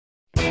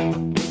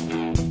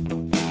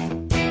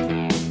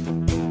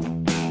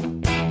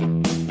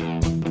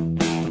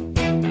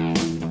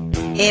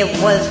It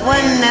was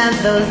one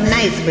of those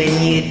nights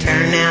when you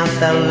turn out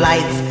the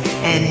lights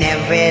and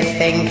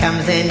everything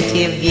comes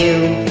into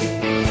view.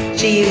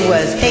 She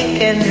was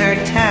taking her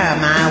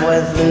time, I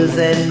was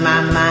losing my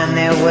mind.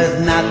 There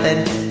was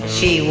nothing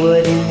she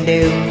wouldn't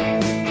do.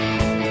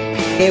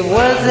 It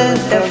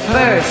wasn't the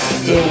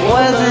first, it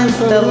wasn't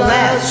the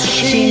last.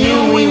 She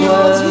knew we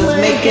was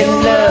making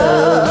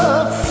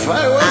love.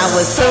 I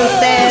was so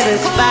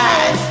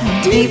satisfied,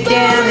 deep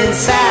down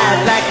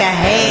inside, like a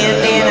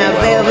hand in a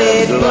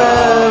velvet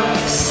glove.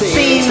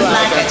 Seems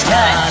like a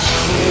touch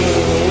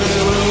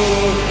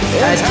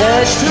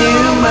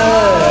too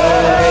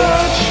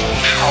much.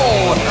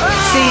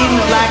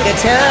 Seems like a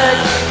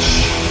touch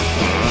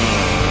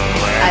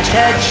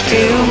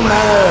too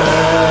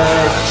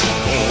much.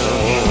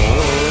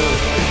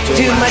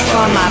 Too much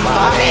for my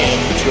body,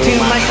 too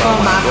much for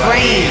my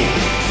brain.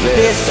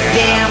 This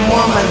damn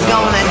woman's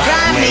gonna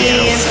drive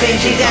me insane.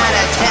 She got a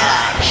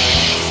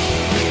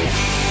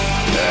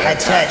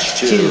touch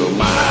too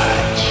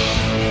much.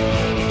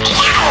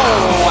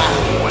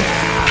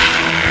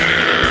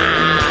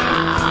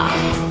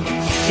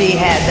 She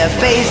had the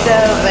face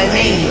of an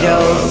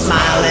angel,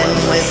 smiling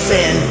with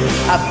sin,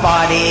 a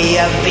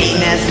body of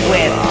Venus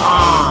with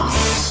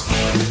arms,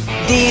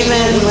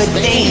 dealing with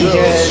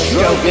danger,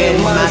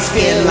 stroking my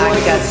skin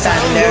like a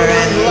thunder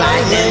and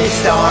lightning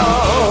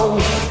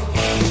storm.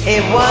 It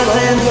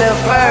wasn't the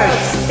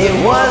first, it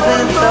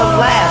wasn't the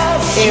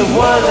last, it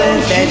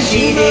wasn't that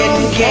she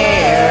didn't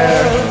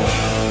care.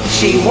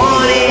 She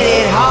wanted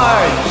it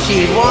hard,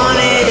 she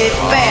wanted it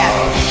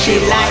fast,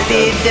 she liked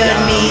it done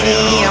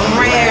medium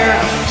rare.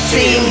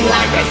 Seemed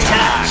like a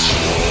touch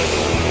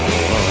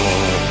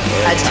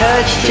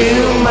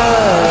too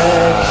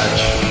much.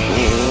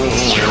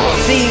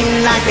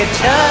 Seemed like a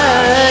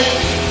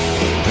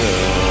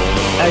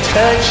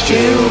touch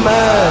too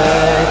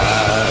much.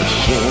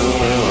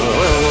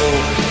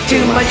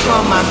 Too much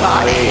for my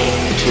body,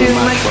 too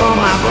much for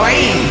my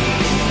brain.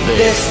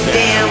 This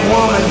damn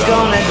woman's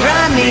gonna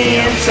drive me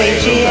insane.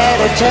 She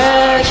had a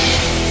touch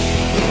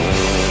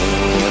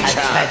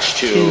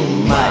too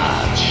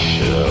much.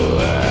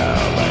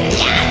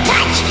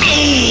 Touch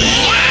me!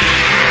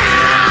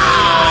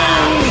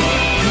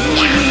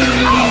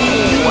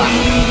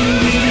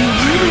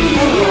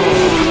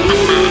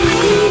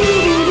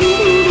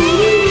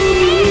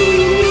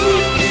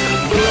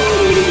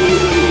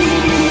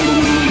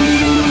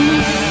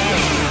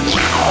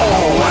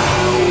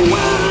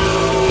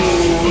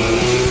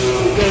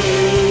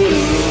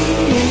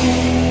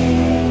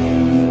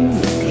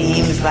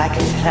 Seems like a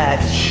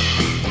touch.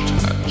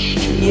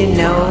 You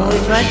know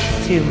it's much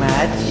too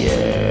much.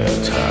 Yeah,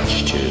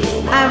 touch too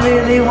much. I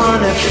really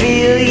wanna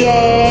feel,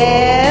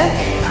 yeah.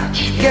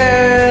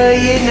 Girl,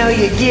 you know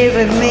you're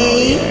giving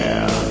me.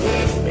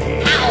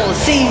 Ow,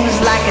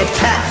 seems like a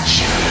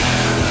touch.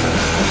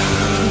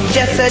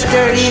 Just a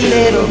dirty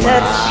little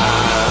touch.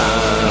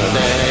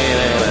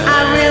 I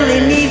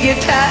really need your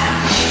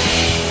touch.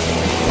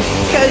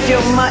 'Cause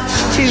you're much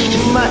too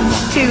much,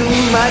 too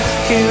much,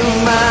 too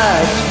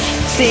much.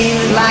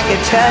 Seems like a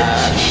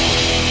touch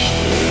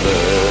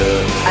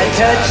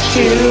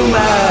too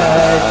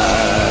much.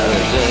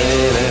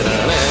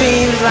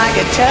 Seems like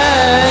a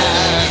touch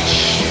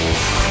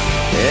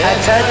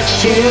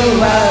too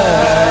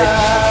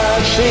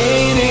much.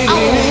 Oh,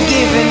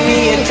 giving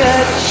me a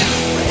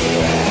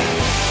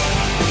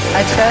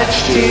touch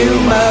too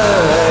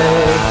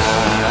much.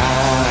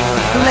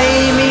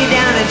 Lay me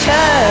down a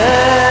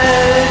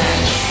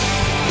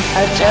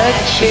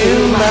touch too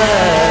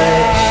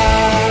much.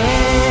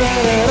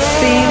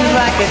 Seems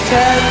like a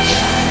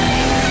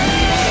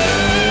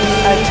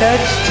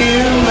touch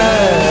too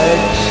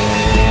much.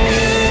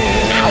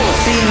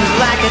 Seems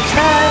like a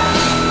touch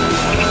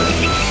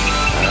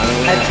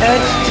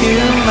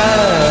too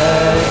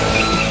much.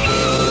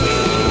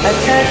 A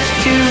touch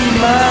too much. Touch too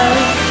much.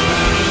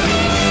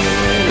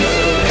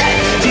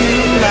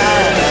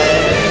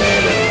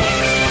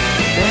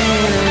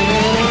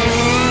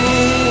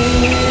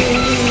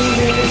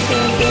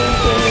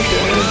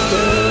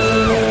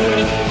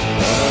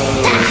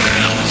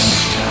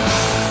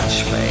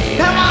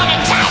 Come on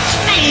and touch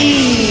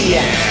me!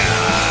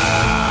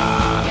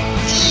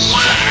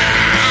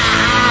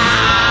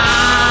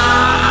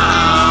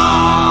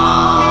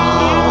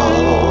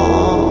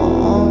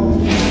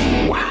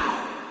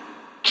 Wow.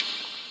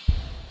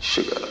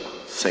 Sugar,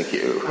 thank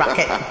you.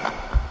 Rocket.